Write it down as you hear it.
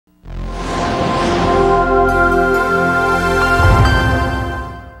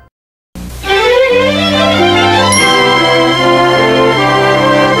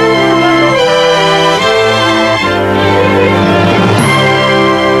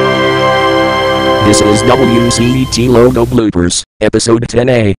This is WCET Logo Bloopers, Episode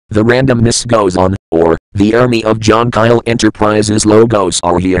 10A, The Randomness Goes On, or, The Army of John Kyle Enterprises logos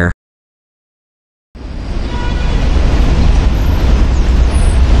are here.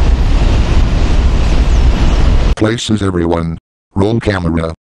 Places everyone. Roll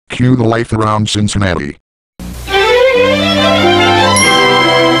camera. Cue the life around Cincinnati.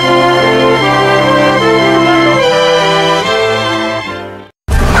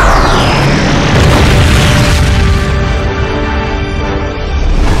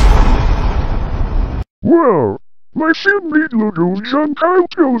 Wow, my fan-made logo is on Kyle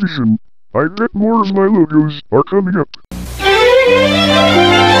Television. I bet more of my logos are coming up.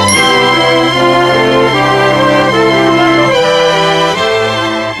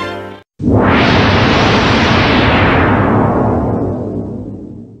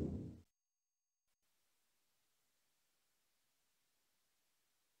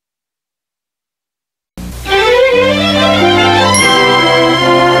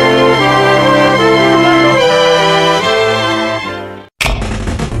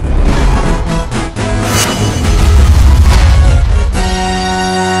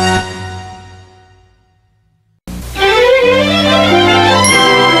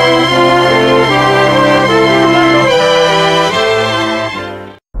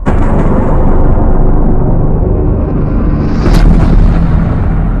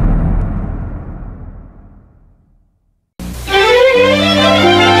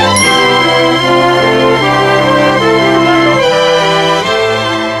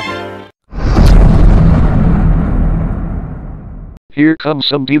 Here come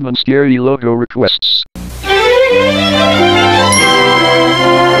some demon scary logo requests.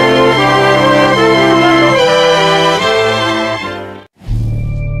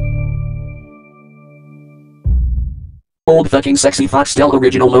 Old fucking sexy Foxtel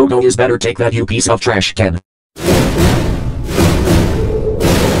original logo is better, take that, you piece of trash can.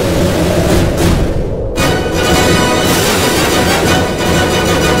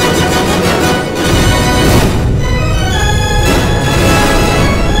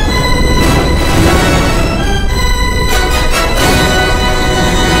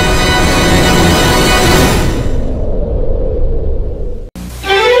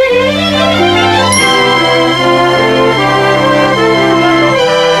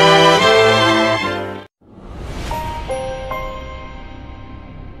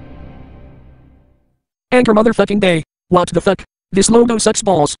 Anchor motherfucking day. What the fuck? This logo sucks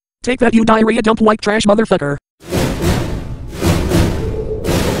balls. Take that, you diarrhea dump white trash motherfucker.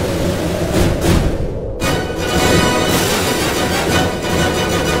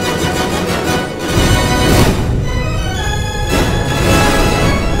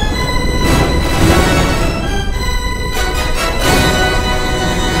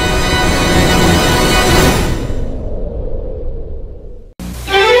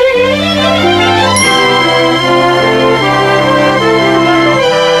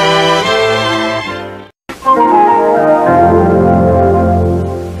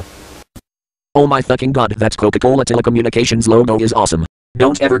 Oh my fucking god, that Coca-Cola Telecommunications logo is awesome.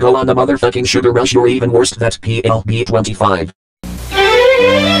 Don't ever go on the motherfucking sugar rush, you're even worse, that PLB25.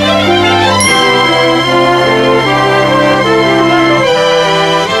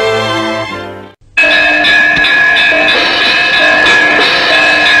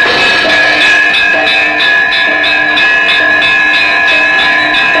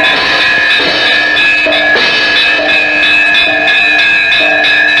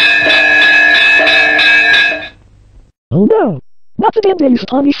 Oh no! Not again, Dave's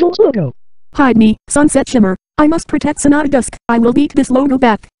Tommy Schultz logo. Hide me, Sunset Shimmer. I must protect Sonata Dusk. I will beat this logo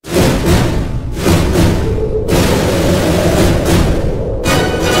back.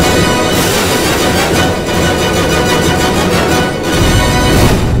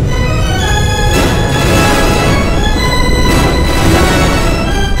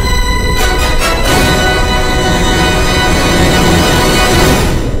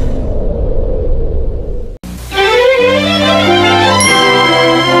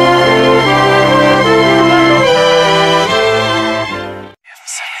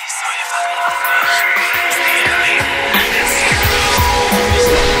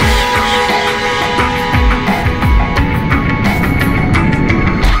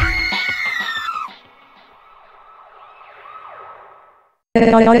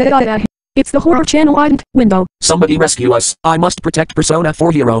 It's the Horror Channel Ident window. Somebody rescue us. I must protect Persona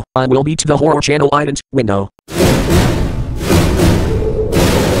 4 Hero. I will beat the Horror Channel Ident window.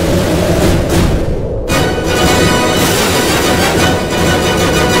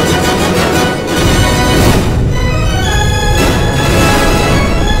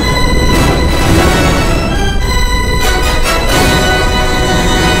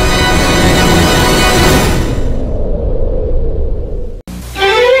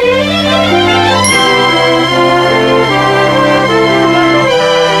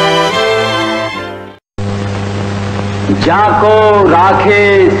 जाको राखे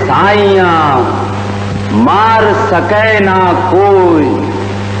साइयां मार सके ना कोई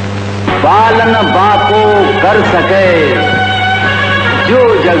पालन बापो कर सके जो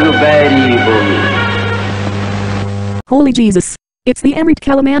जग बैरी होई. Holy Jesus. It's the Emerald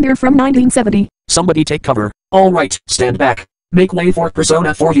Calamander from 1970. Somebody take cover. Alright, stand back. Make way for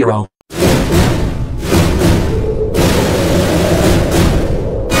Persona 4 Hero.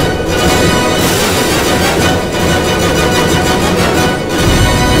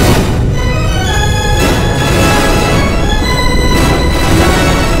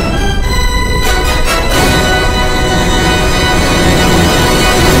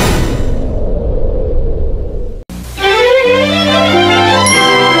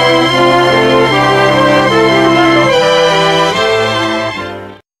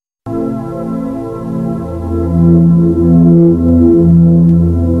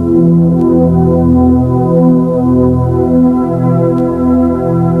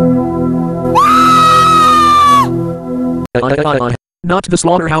 Not the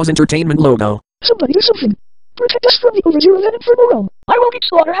Slaughterhouse Entertainment logo. Somebody do something. Protect us from the Overzero and Inferno realm. I will beat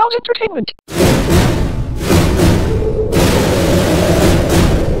Slaughterhouse Entertainment.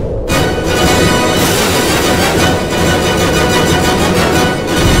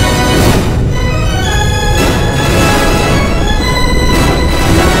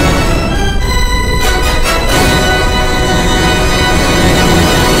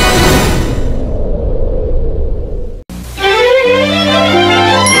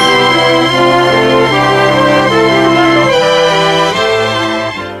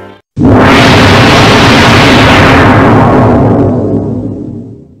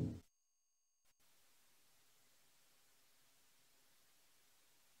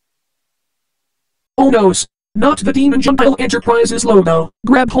 Oh noes! Not the Demon John Kyle Enterprises logo.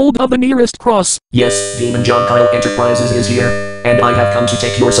 Grab hold of the nearest cross. Yes, Demon John Kyle Enterprises is here, and I have come to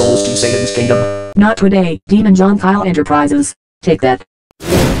take your souls to Satan's kingdom. Not today, Demon John Kyle Enterprises. Take that.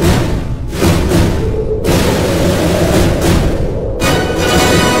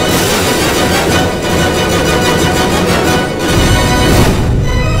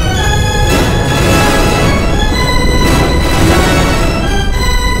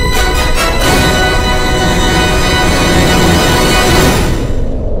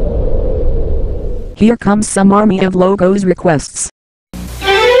 Here comes some army of logos requests.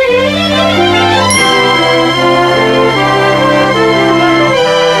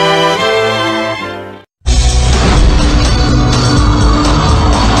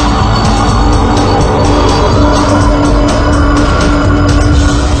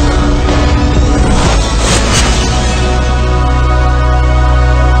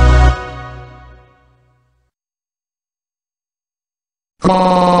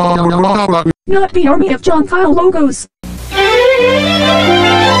 Not the army of John Kyle logos.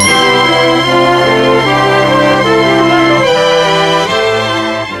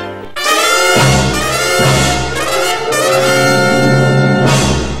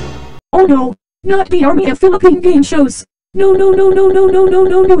 Oh no, not the army of Philippine game shows. No no no no no no no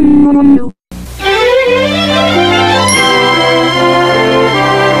no no no no.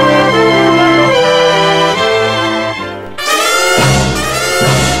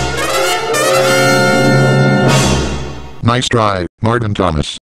 Nice try, Martin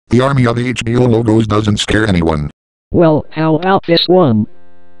Thomas. The army of HBO logos doesn't scare anyone. Well, how about this one?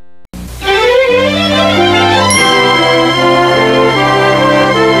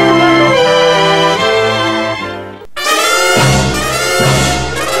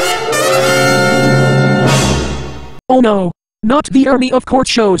 Oh no! Not the army of court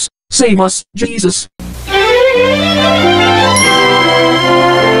shows. Save us, Jesus.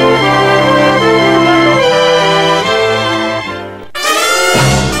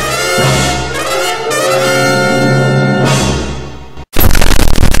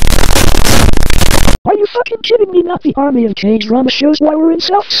 Are you fucking kidding me? Not the army of K-drama shows while we're in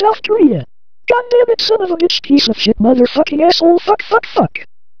South Korea. God damn it, son of a bitch, piece of shit, motherfucking asshole, fuck.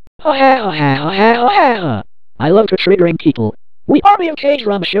 I love to triggering people. We army of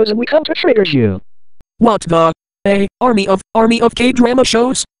K-drama shows and we come to trigger you. What the? Army of K-drama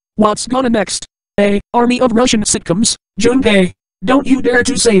shows? What's gonna next? Army of Russian sitcoms? Junpei, don't you dare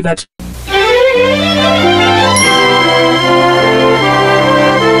to say that.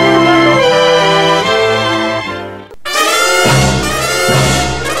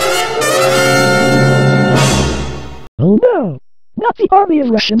 Oh no! Not the army of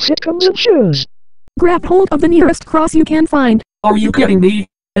Russian sitcoms and shows! Grab hold of the nearest cross you can find. Are you kidding me?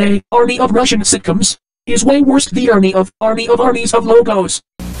 Army of Russian sitcoms is way worse the army of armies of logos.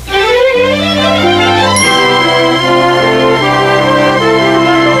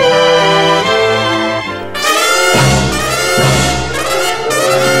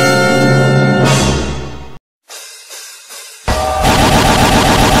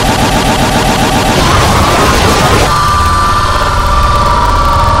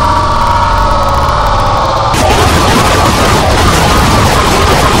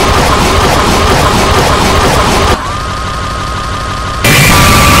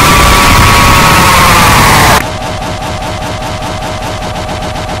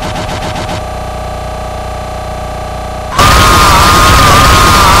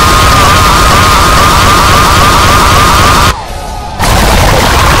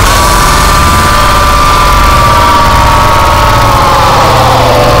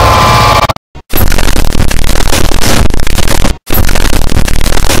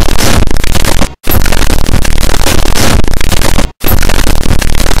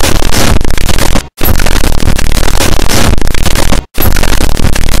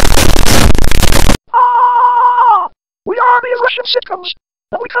 We are the Russian sitcoms,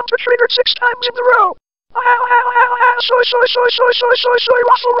 but we come to triggered 6 times in a row. Soy, soy, soy, soy, soy, soy, soy,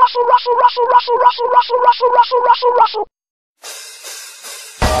 Russell, Russell, Russell, Russell, Russell, Russell, Russell, Russell, Russell, Russell, Russell.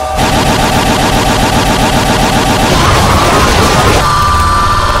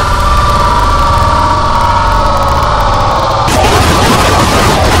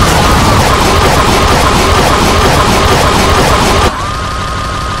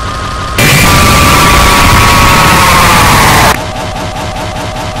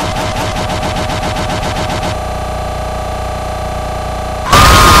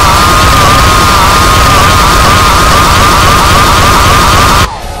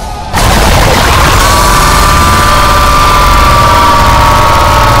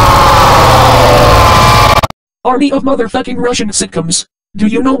 Army of motherfucking Russian sitcoms. Do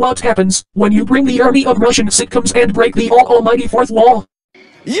you know what happens when you bring the army of Russian sitcoms and break the almighty fourth wall?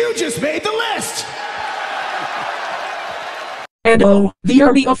 You just made the list! And oh, the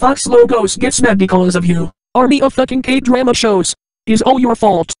army of Fox logos gets mad because of you. Army of fucking K-drama shows is all your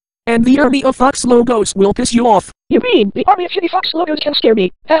fault. And the army of Fox logos will piss you off. You mean the army of shitty Fox logos can scare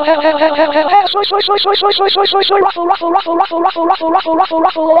me? Soy, soy, soy, soy, soy, soy, soy, soy, soy, Russell, Russell, Russell, Russell, Russell, Russell, Russell, Russell,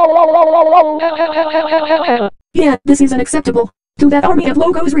 Russell. Yeah, this is unacceptable. To that army of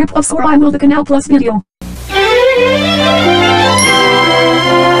logos rip-offs or I will the Canal Plus video.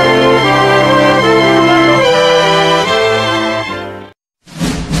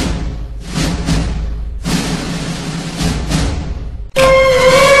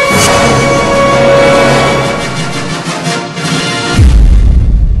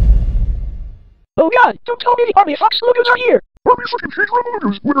 Oh god, don't tell me the army of Fox logos are here! Army of fucking K-drama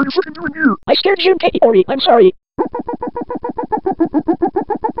logos, what are you fucking doing here? I scared Jim Ori, I'm sorry. Army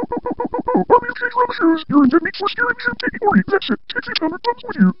of K-drama shows, you're in technique for scaring Jim Ori, that's it, take it down and done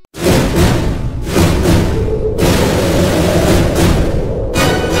with you.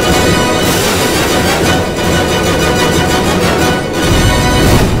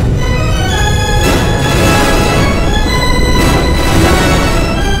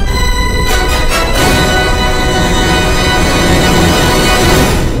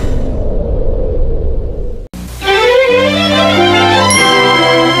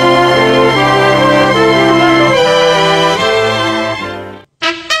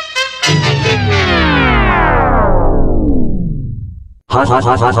 Ha ha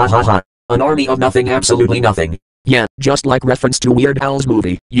ha ha ha ha ha. An army of nothing, absolutely nothing. Yeah, just like reference to Weird Al's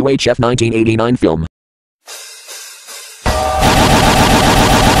movie, UHF 1989 film.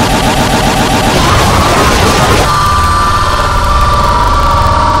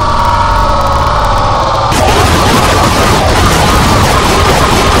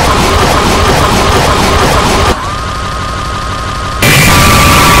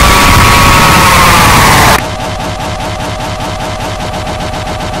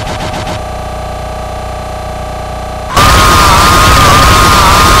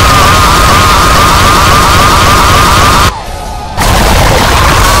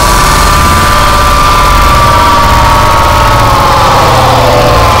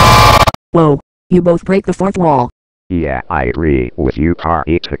 Whoa, you both break the fourth wall. Yeah, I agree with you,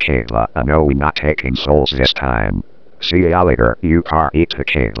 CET Connect. No, we're not taking souls this time. See ya later, you CET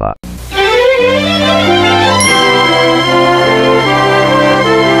Connect.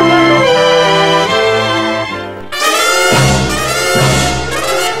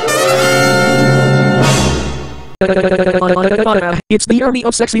 It's the army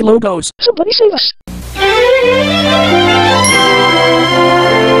of sexy logos. Somebody save us!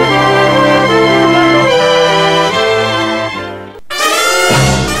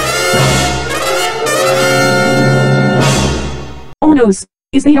 knows,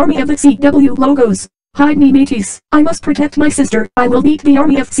 is the army of the CW logos. Hide me, mateys. I must protect my sister. I will beat the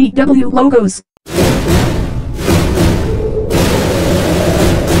army of CW logos.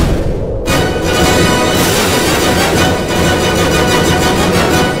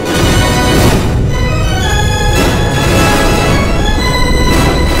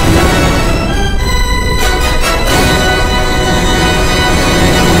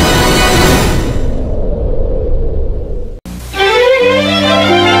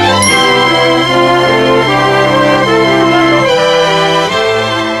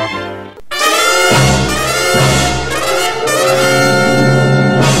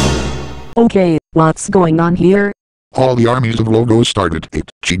 Okay, what's going on here? All the armies of logos started it.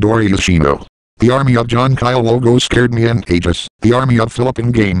 Chidori Yoshino. The army of John Kyle logos scared me and Aegis. The army of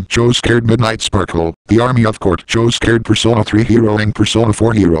Philippine Game chose scared Midnight Sparkle. The army of Court chose scared Persona 3 Hero and Persona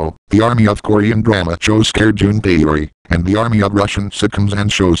 4 Hero. The army of Korean Drama chose scared June Taeyori. And the army of Russian sitcoms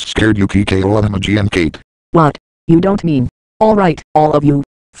and shows scared Yuki Ko Anamaji and Kate. What? You don't mean? Alright, all of you.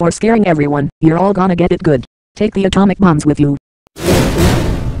 For scaring everyone, you're all gonna get it good. Take the atomic bombs with you.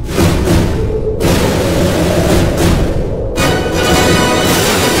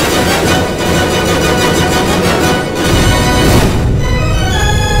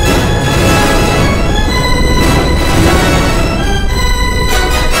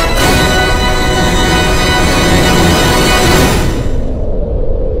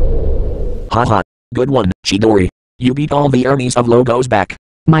 Haha. Good one, Chidori. You beat all the armies of logos back.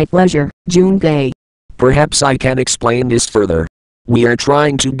 My pleasure, Junpei. Perhaps I can explain this further. We are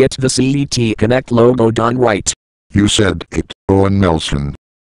trying to get the CET Connect logo done right. You said it, Owen Nelson.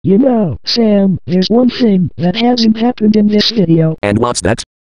 You know, Sam, there's one thing that hasn't happened in this video. And what's that?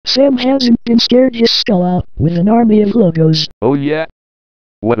 Sam hasn't been scared his skull out with an army of logos. Oh yeah?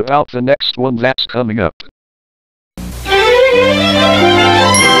 What about the next one that's coming up?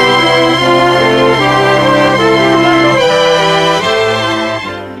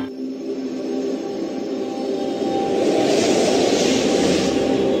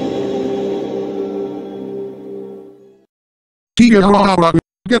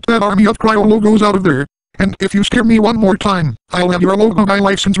 Get that army of cryo logos out of there. And if you scare me one more time, I'll have your logo guy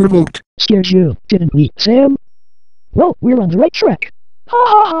license revoked. Scared you, didn't we, Sam? Well, we're on the right track. Ha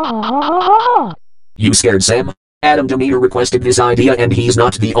ha ha ha ha ha ha ha! You scared Sam? Adam Demeter requested this idea and he's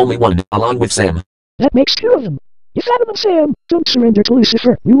not the only one, along with Sam. That makes two of them. If Adam and Sam don't surrender to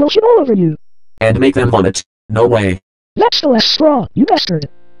Lucifer, we will shit all over you. And make them vomit? No way. That's the last straw, you bastard.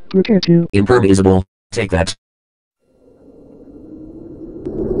 Prepare to. Impermeable. Take that.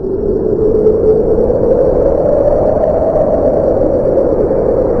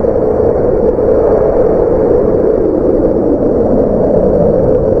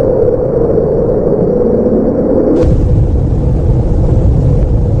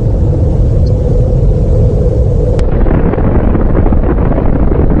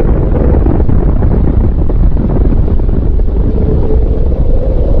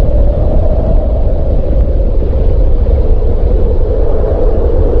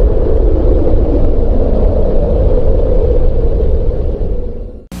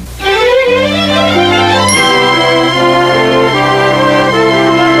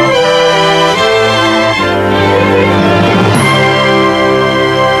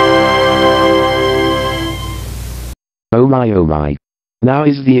 Oh my. Now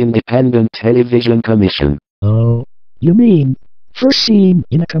is the Independent Television Commission. Oh. You mean, first scene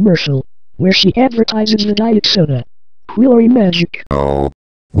in a commercial, where she advertises the diet soda. Quillery Magic. Oh.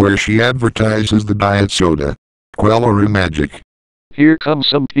 Where she advertises the diet soda. Quillery Magic. Here come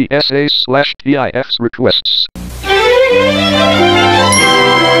some PSA/TIFs requests.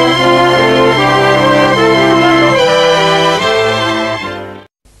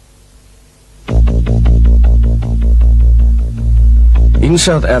 In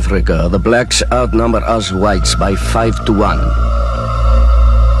South Africa, the blacks outnumber us whites by 5 to 1.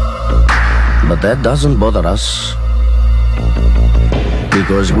 But that doesn't bother us,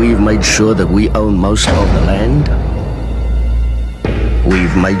 because we've made sure that we own most of the land.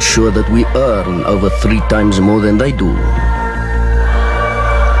 We've made sure that we earn over 3 times more than they do.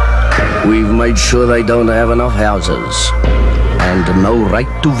 We've made sure they don't have enough houses and no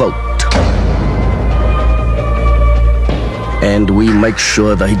right to vote. And we make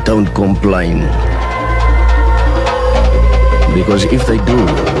sure they don't complain. Because if they do,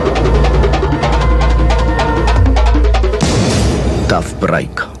 tough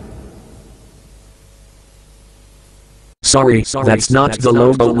break. Sorry, that's not the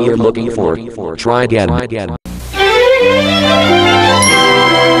logo we're looking for. Try again.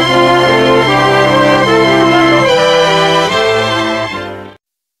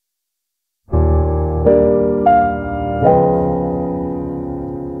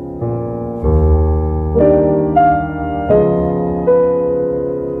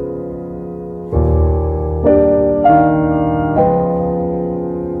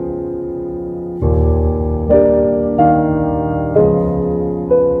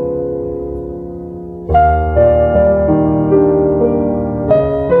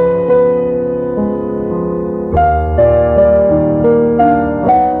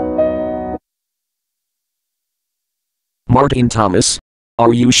 Martin Thomas.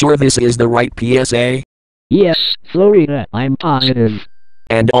 Are you sure this is the right PSA? Yes, Florida, I'm positive.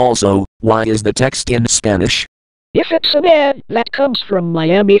 And also, why is the text in Spanish? If it's an ad that comes from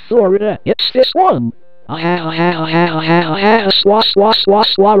Miami, Florida, it's this one. Swah swah swah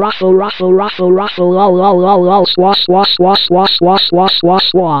swah ruffle ruffle ruffle ruffle lol lol lol lol swah swah swah swah swah swah swah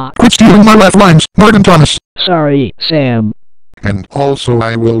swah. Quit stealing my laugh lines, Martin Thomas. Sorry, Sam. And also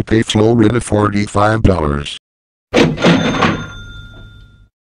I will pay Florida $45.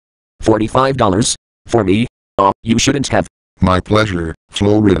 $45? For me? Oh, you shouldn't have. My pleasure,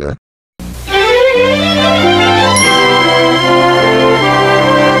 Florida.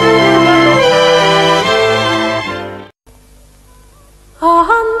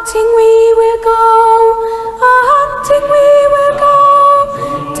 A-hunting we will go, a-hunting we will go.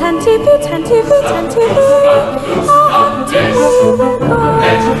 Tantivy, tantivy, tantivy, a-hunting we will go.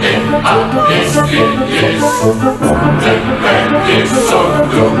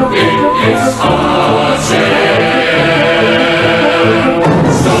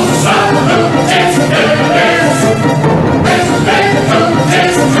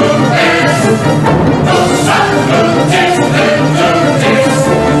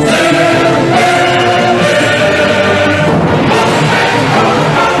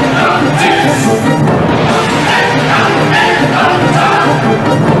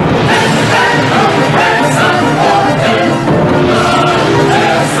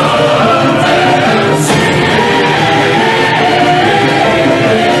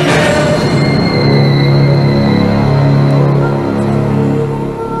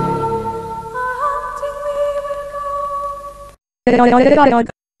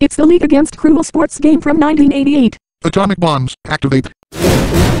 It's the League Against Cruel Sports game from 1988. Atomic bombs, activate.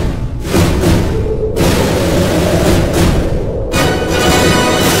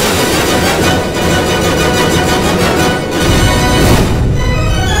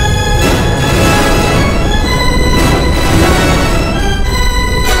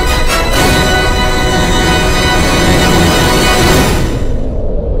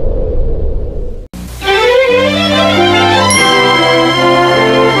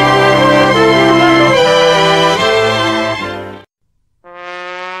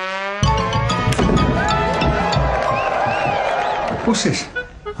 What's this?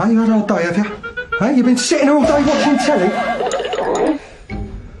 Hey, you had all day, have you? Hey, you've been sitting all day watching telly?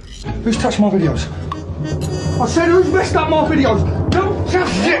 Who's touched my videos? I said, who's messed up my videos? Don't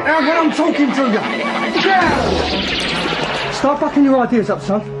just sit there when I'm talking to you. Yeah. Start bucking your ideas up,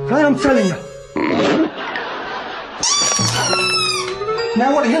 son. Okay, I'm telling you.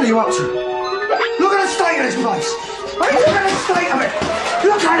 Now, what the hell are you up to? Look at the state of this place. Hey, look at the state of it.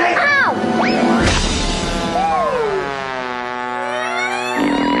 Look at it. Ow!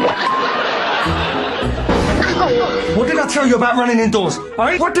 What did I tell you about running indoors?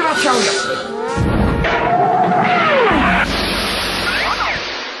 Alright? What did I tell you?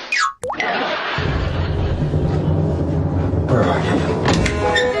 Where are you?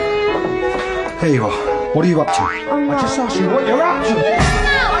 Here you are. What are you up to? I just asked you what you're up to.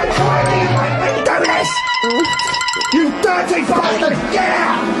 Why do you make me do this? You dirty bastard! Get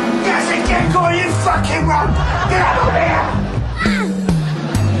out! Yes, and get going, you fucking run! Get out of here!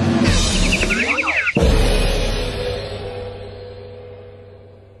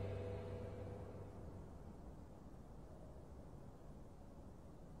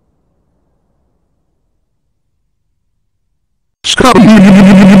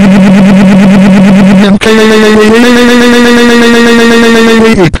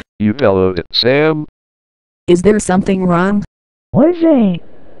 You bellowed it, Sam. Is there something wrong? What is it?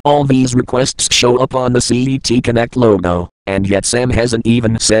 All these requests show up on the CET Connect logo, and yet Sam hasn't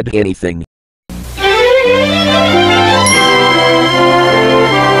even said anything.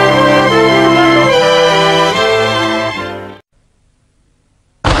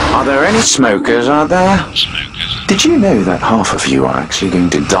 Are there any smokers out there? Did you know that half of you are actually going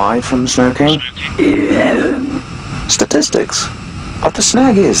to die from smoking? Statistics. But the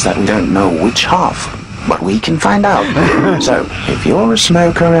snag is that we don't know which half, but we can find out. So, if you're a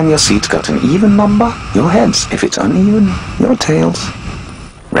smoker and your seat's got an even number, your heads. If it's uneven, your tails.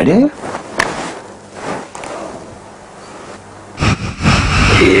 Ready?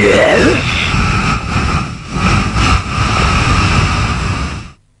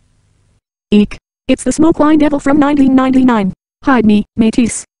 Eek. It's the Smokeline Devil from 1999. Hide me,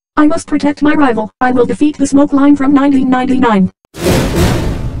 mateys. I must protect my rival. I will defeat the Smokeline from 1999.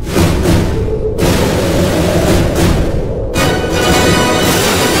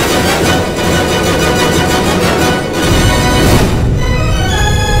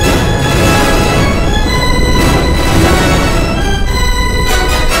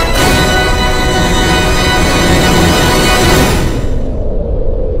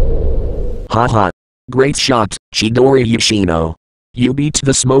 Haha. Great shot, Chidori Yoshino. You beat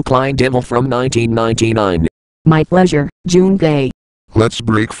the Smokeline Devil from 1999. My pleasure, Junpei. Let's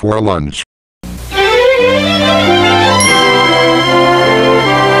break for lunch.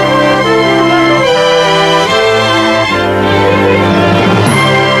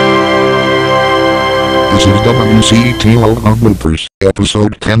 This is WCET Logo Bloopers,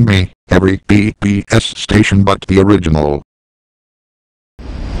 episode 10B, every BBS station but the original.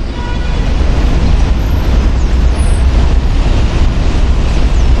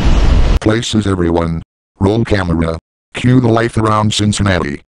 Places everyone. Roll camera. Cue the life around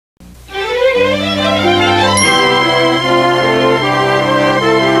Cincinnati.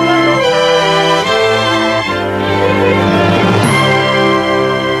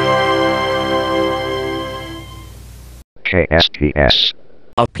 KSPS.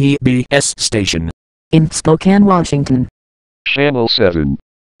 A PBS station. In Spokane, Washington. Channel 7.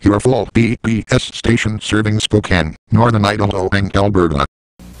 Your full BBS station serving Spokane, Northern Idaho and Alberta.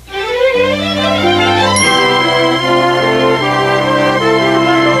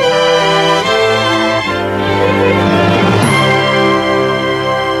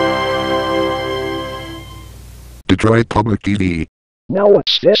 Detroit Public TV. Now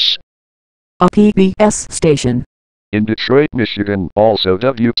what's this? A PBS station. In Detroit, Michigan, also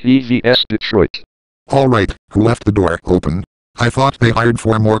WTVS Detroit. Alright, who left the door open? I thought they hired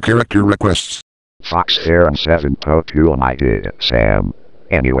 4 more character requests. Fox Theron 7.2 and I did, Sam.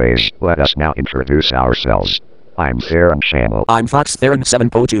 Anyways, let us now introduce ourselves. I'm Theron Channel. I'm Fox Theron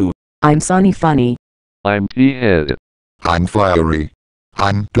 7.2. I'm Sunny Funny. I'm P-Head. I'm Fiery.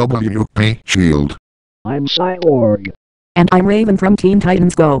 I'm WP Shield. I'm Cyborg. And I'm Raven from Teen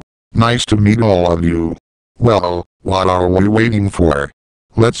Titans Go. Nice to meet all of you. Well, what are we waiting for?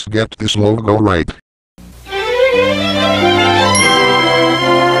 Let's get this logo right.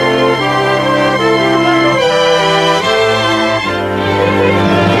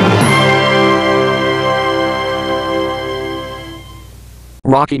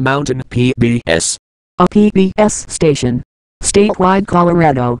 Rocky Mountain PBS. A PBS station. Statewide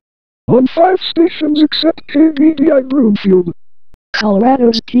Colorado. On 5 stations except KVDI Broomfield.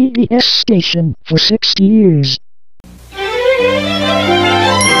 Colorado's PBS station for 60 years.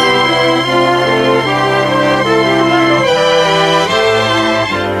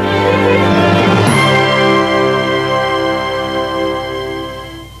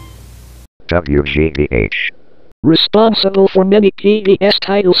 WGBH. Responsible for many PBS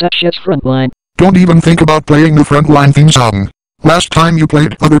titles such as Frontline. Don't even think about playing the Frontline theme song. Last time you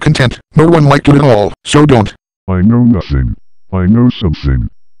played other content, no one liked it at all, so don't. I know nothing. I know something.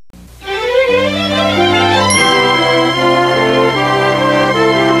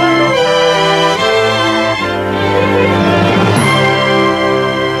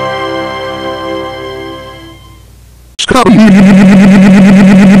 Scotty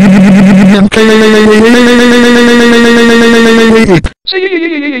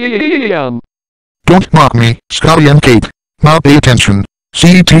and Don't mock me, Scotty and Kate. Now pay attention.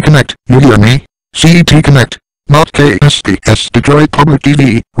 CET Connect, you hear me? CET Connect. Not KSPS Detroit Public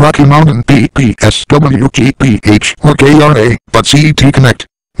TV, Rocky Mountain PBS WGBH or KRA, but CET Connect.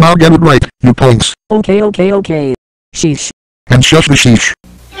 Now get it right, you punks. Okay. Sheesh. And shush the sheesh.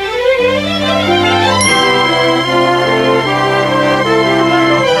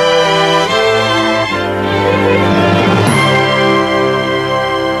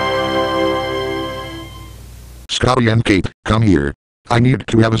 Scotty and Kate, come here. I need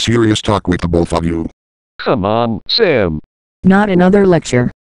to have a serious talk with the both of you. Come on, Sam. Not another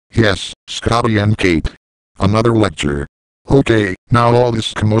lecture. Yes, Scotty and Kate. Another lecture. Okay, now all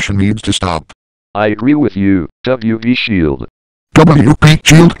this commotion needs to stop. I agree with you, WB Shield. WP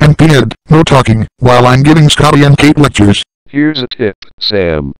Shield and P-Head, no talking, while I'm giving Scotty and Kate lectures. Here's a tip,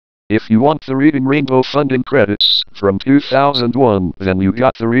 Sam. If you want the Reading Rainbow funding credits from 2001, then you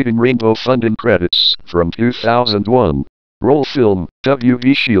got the Reading Rainbow funding credits from 2001. Roll film,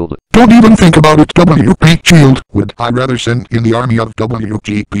 WB Shield. Don't even think about it, WP Shield. Would I rather send in the army of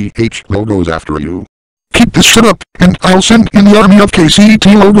WGBH logos after you? Keep this shit up, and I'll send in the army of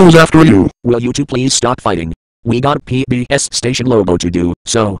KCET logos after you. Will you two please stop fighting? We got a PBS station logo to do,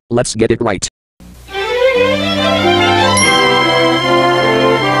 so let's get it right.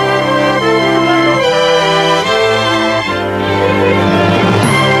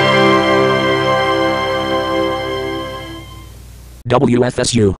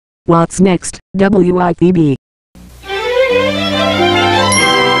 WFSU. What's next, WIPB?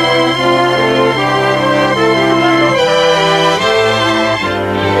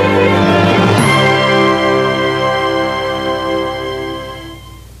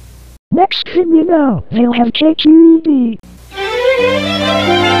 Next thing you know, they'll have KQED.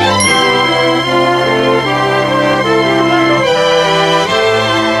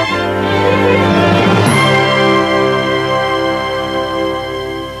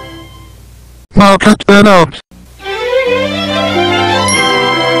 Now cut that out.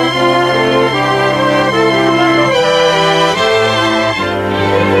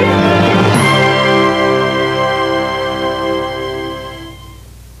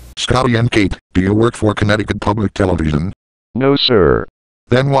 Scotty and Kate, do you work for Connecticut Public Television? No, sir.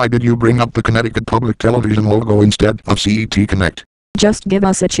 Then why did you bring up the Connecticut Public Television logo instead of CET Connect? Just give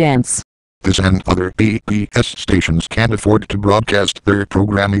us a chance. This and other PBS stations can't afford to broadcast their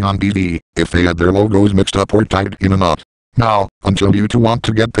programming on TV if they had their logos mixed up or tied in a knot. Now, until you two want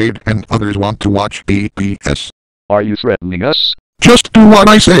to get paid and others want to watch PBS. Are you threatening us? Just do what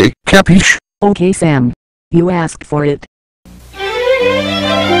I say, capiche? Okay, Sam. You asked for it.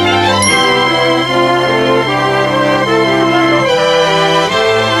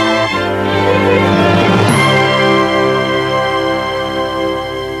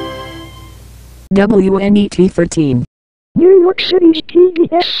 WNET 13. New York City's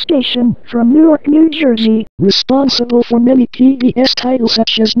PBS station from Newark, New Jersey, responsible for many PBS titles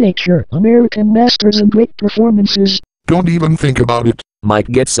such as Nature, American Masters and Great Performances. Don't even think about it.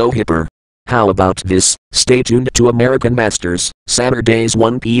 Might get so hipper. How about this? Stay tuned to American Masters, Saturdays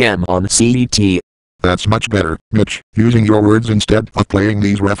 1 p.m. on CET. That's much better, Mitch, using your words instead of playing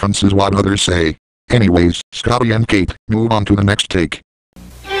these references what others say. Anyways, Scotty and Kate, move on to the next take.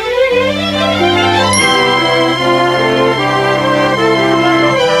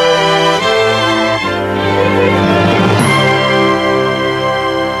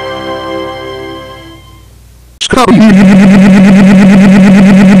 Scotty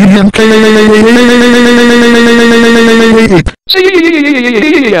and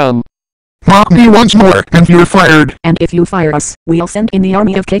Sam! Mock me once more, and you're fired. And if you fire us, we'll send in the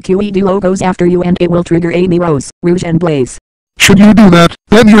army of KQED logos after you and it will trigger Amy Rose, Rouge and Blaze. Should you do that,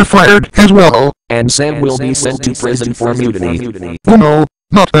 then you're fired as well. And Sam will be sent to prison for mutiny. Oh no,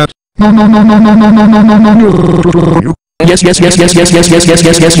 not that. No. Yes. Do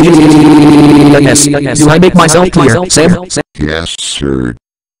I make myself clear, Sam? Yes, sir.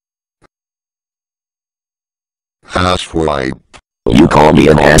 Asswipe. You call me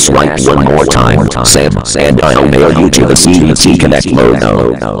an asswipe one more time, Sam, and I'll mail you to the CET Connect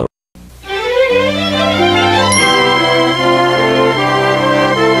logo.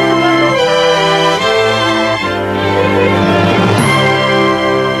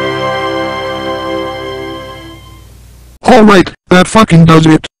 Alright, that fucking does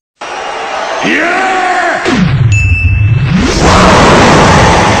it. Yeah!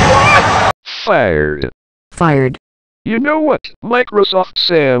 Fired. Fired. You know what, Microsoft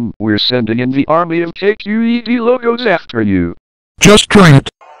Sam, we're sending in the army of KQED logos after you. Just try it.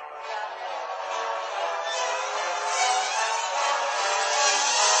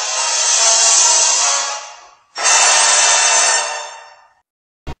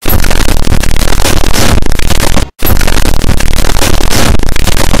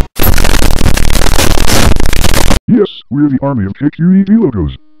 Yes, we're the army of KQED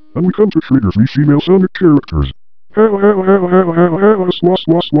logos, and we come to trigger 3 female Sonic characters. Oh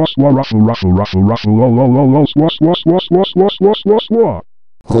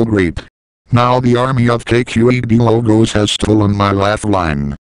great. Now the army of KQED logos has stolen my laugh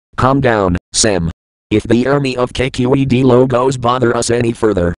line. Calm down, Sam. If the army of KQED logos bother us any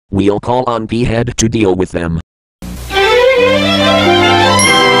further, we'll call on P-Head to deal with them.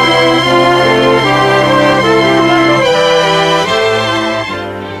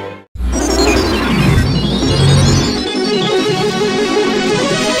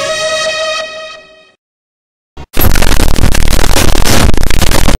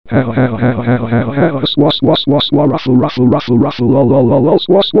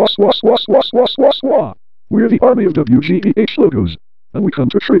 We're the army of WCET logos, and we come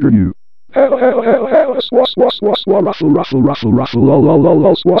to trigger you. You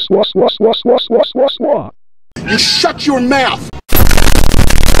shut your mouth!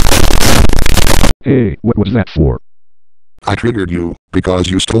 Hey, what was that for? I triggered you, because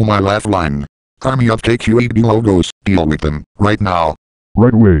you stole my laugh line. Army of KQED logos, deal with them, right now.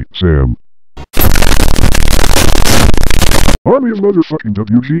 Right away, Sam. Army of motherfucking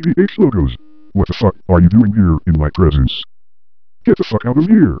WCET logos. What the fuck are you doing here in my presence? Get the fuck out of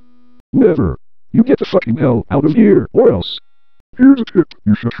here. Never. You get the fucking hell out of here, or else. Here's a tip,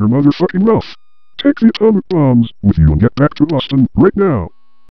 you shut your motherfucking mouth. Take the atomic bombs with you and get back to Boston right now.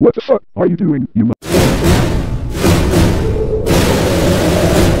 What the fuck are you doing, you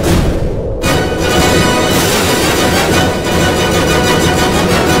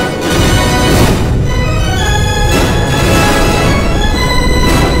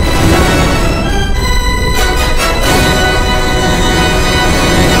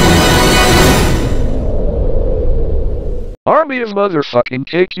Army of motherfucking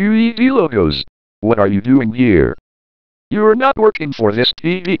KQED logos. What are you doing here? You're not working for this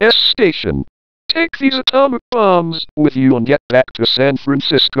PBS station. Take these atomic bombs with you and get back to San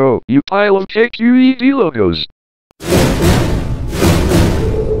Francisco, you pile of KQED logos.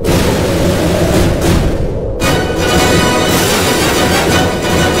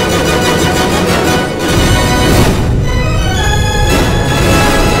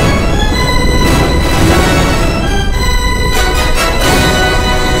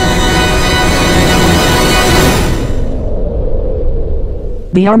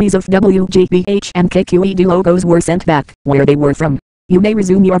 The armies of WGBH and KQED logos were sent back where they were from. You may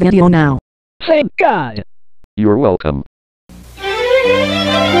resume your video now. Thank God. You're welcome.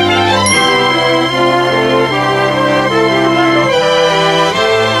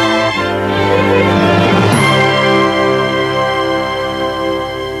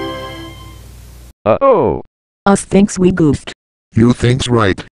 Uh-oh. Us thinks we goofed. You think's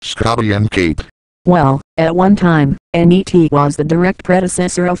right, Scotty and Kate. Well, at one time, NET was the direct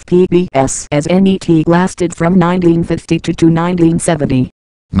predecessor of PBS, as NET lasted from 1950 to 1970.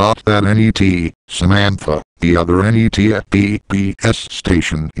 Not that NET, Samantha, the other NET at PBS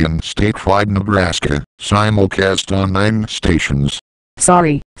station in statewide Nebraska, simulcast on 9 stations.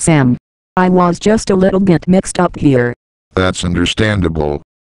 Sorry, Sam. I was just a little bit mixed up here. That's understandable.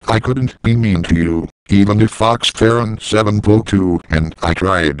 I couldn't be mean to you, even if Fox Farron 7.2 and I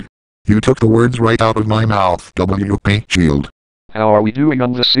tried. You took the words right out of my mouth, W.P. Shield. How are we doing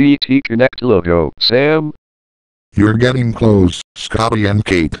on the CET Connect logo, Sam? You're getting close, Scotty and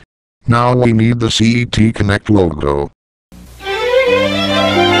Kate. Now we need the CET Connect logo.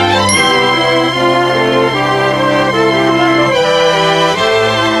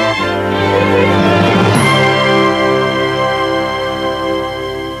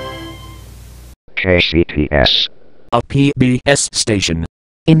 KCTS. A PBS station.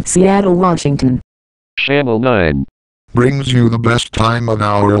 In Seattle, Washington. Channel 9. Brings you the best time of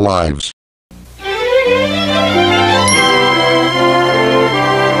our lives.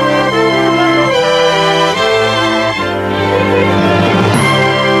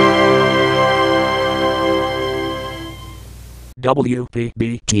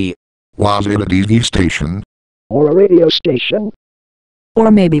 WPBT. Was it a TV station? Or a radio station? Or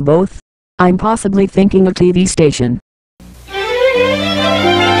maybe both. I'm possibly thinking a TV station.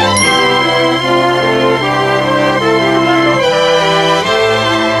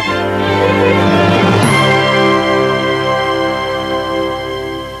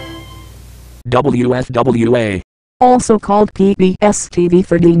 WFWA. Also called PBS TV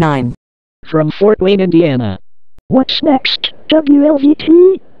 39. From Fort Wayne, Indiana. What's next,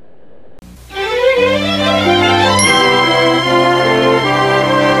 WLVT?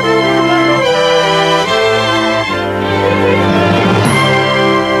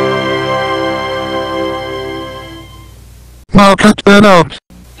 Now cut that out.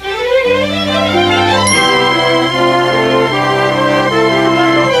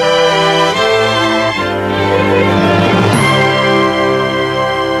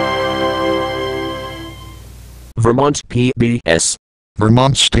 Vermont PBS.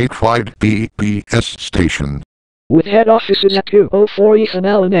 Vermont statewide PBS station. With head offices at 204 Ethan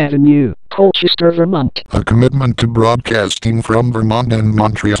Allen Avenue, Colchester, Vermont. A commitment to broadcasting from Vermont and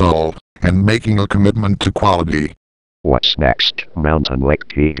Montreal, and making a commitment to quality. What's next, Mountain Lake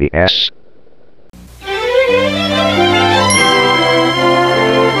PBS?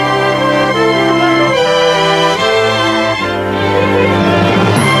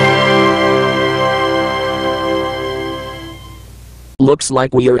 Looks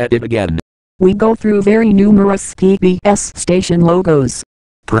like we're at it again. We go through very numerous PBS station logos.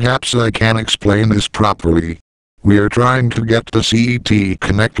 Perhaps I can explain this properly. We are trying to get the CET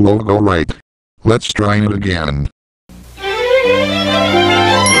Connect logo right. Let's try it again.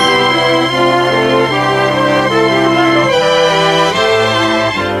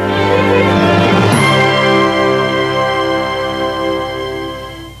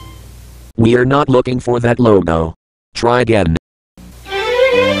 We're not looking for that logo. Try again.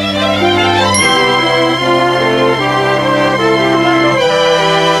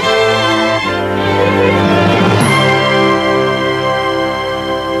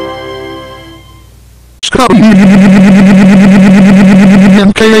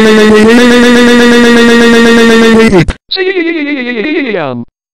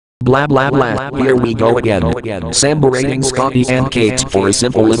 Blah blah blah, here we go again. Sam berating Scotty and Kate for a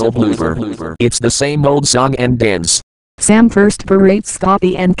simple little blooper. It's the same old song and dance. Sam first berates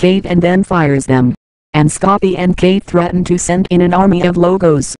Scotty and Kate and then fires them. and Scotty and Kate threaten to send in an army of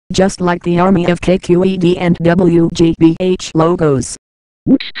logos, just like the army of KQED and WGBH logos,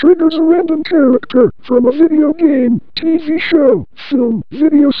 which triggers a random character from a video game, TV show, film,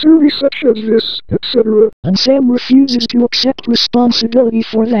 video series such as this, etc. And Sam refuses to accept responsibility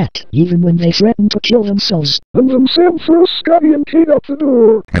for that, even when they threaten to kill themselves. And then Sam throws Scotty and Kate out the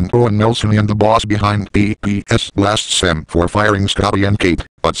door. And Owen Nelson and the boss behind PPS blasts Sam for firing Scotty and Kate,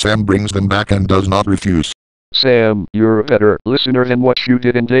 but Sam brings them back and does not refuse. Sam, you're a better listener than what you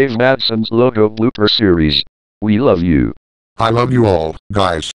did in Dave Madsen's Logo Blooper series. We love you. I love you all,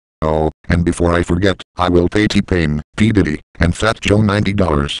 guys. Oh, and before I forget, I will pay T-Pain, P. Diddy, and Fat Joe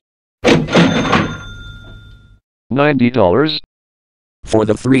 $90. $90? For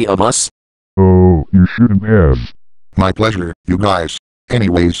the three of us? Oh, you shouldn't have. My pleasure, you guys.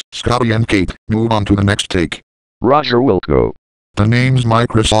 Anyways, Scotty and Kate, move on to the next take. Roger Wilco. The name's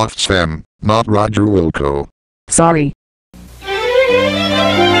Microsoft Sam, not Roger Wilco. Sorry.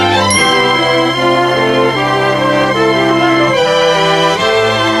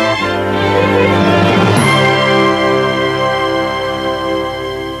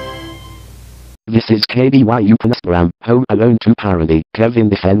 This is KBYU Instagram, Home Alone 2 parody. Kevin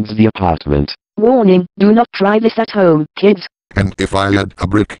defends the apartment. Warning, do not try this at home, kids. And if I had a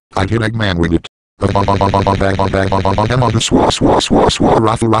brick, I'd hit Eggman with it.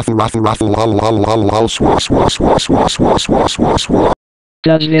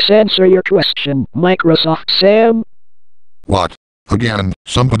 Does this answer your question, Microsoft Sam? What? Again,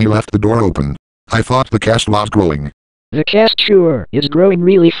 somebody left the door open. I thought the cast was growing. The cast sure is growing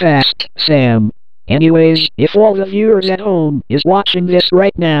really fast, Sam. Anyways, if all the viewers at home is watching this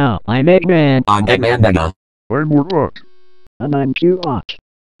right now, I'm Eggman. I'm Eggman Mega. I'm Warlock. And I'm Q-Hot.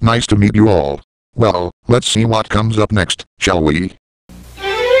 Nice to meet you all. Well, let's see what comes up next, shall we?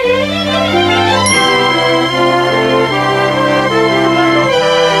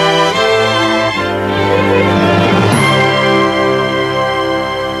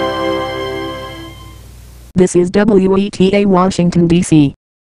 This is WETA Washington, D.C.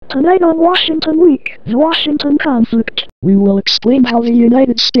 Tonight on Washington Week, the Washington conflict, we will explain how the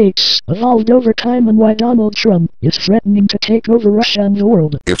United States evolved over time and why Donald Trump is threatening to take over Russia and the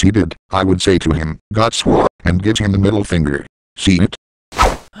world. If he did, I would say to him, God swore, and give him the middle finger. See it?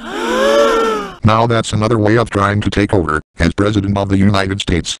 Now that's another way of trying to take over, as President of the United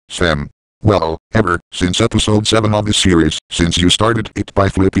States, Sam. Well, ever since episode 7 of this series, since you started it by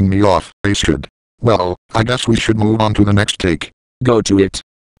flipping me off, I should. Well, I guess we should move on to the next take. Go to it.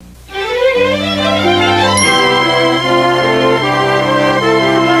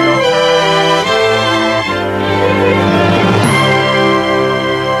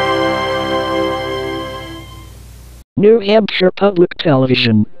 New Hampshire Public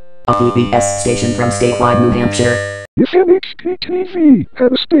Television. A PBS station from statewide New Hampshire. If NHTTV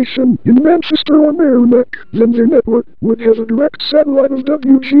had a station in Manchester or Merrimack, then their network would have a direct satellite of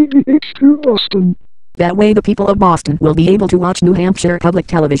WGBH to Boston. That way the people of Boston will be able to watch New Hampshire Public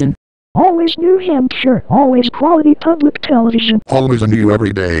Television. Always New Hampshire, always quality public television. Always anew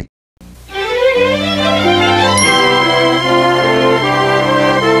every day.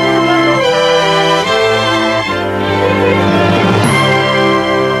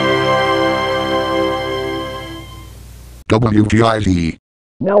 WGIZ.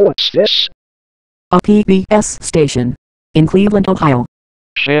 Now what's this? A PBS station. In Cleveland, Ohio.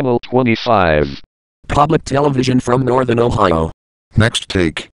 Channel 25. Public television from Northern Ohio. Next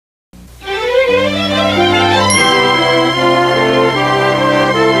take.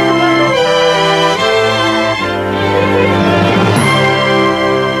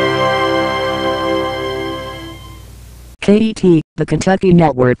 KET, the Kentucky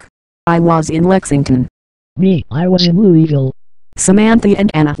Network. I was in Lexington. Me, I was in Louisville. Samantha and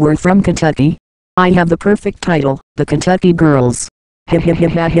Anna were from Kentucky. I have the perfect title, The Kentucky Girls. Swad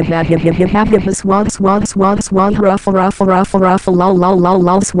ruffle ruffle ruffle ruffle lol lol lol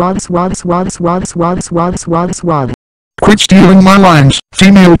lol swad. Quit stealing my lines,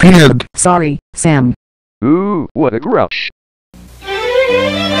 female p-head. Sorry, Sam. Ooh, what a grouch.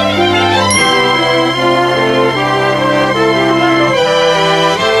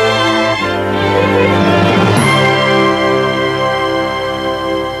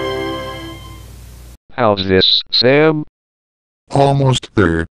 How's this, Sam? Almost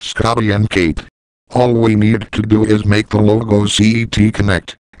there, Scotty and Kate. All we need to do is make the logo CET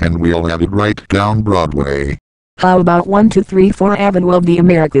Connect, and we'll have it right down Broadway. How about 1234 Avenue of the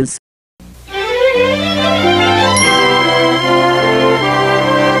Americas?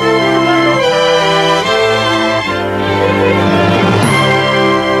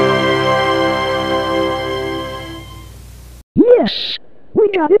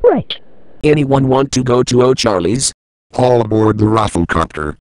 You got it right. Anyone want to go to O'Charlie's? All aboard the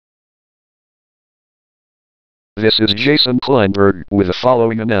Rafflecopter. This is Jason Kleinberg with the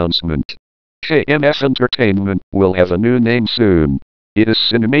following announcement. KMF Entertainment will have a new name soon. It is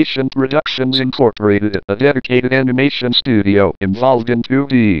Cinemation Productions Incorporated, a dedicated animation studio involved in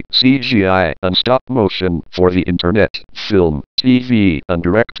 2D, CGI, and stop motion for the internet, film, TV, and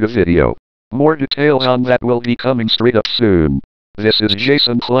direct-to-video. More details on that will be coming straight up soon. This is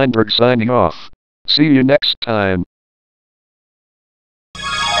Jason Kleinberg signing off. See you next time.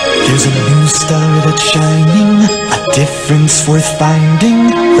 There's a new star that's shining, a difference worth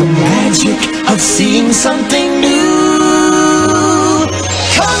finding, the magic of seeing something new.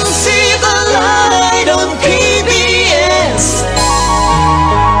 Come see the light on PBS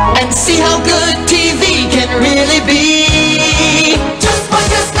and see how good TV can really be. Just watch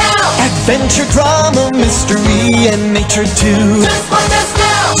us now. Adventure, drama, mystery, and nature too. Just watch us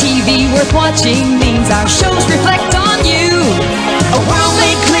now. TV worth watching means our shows reflect on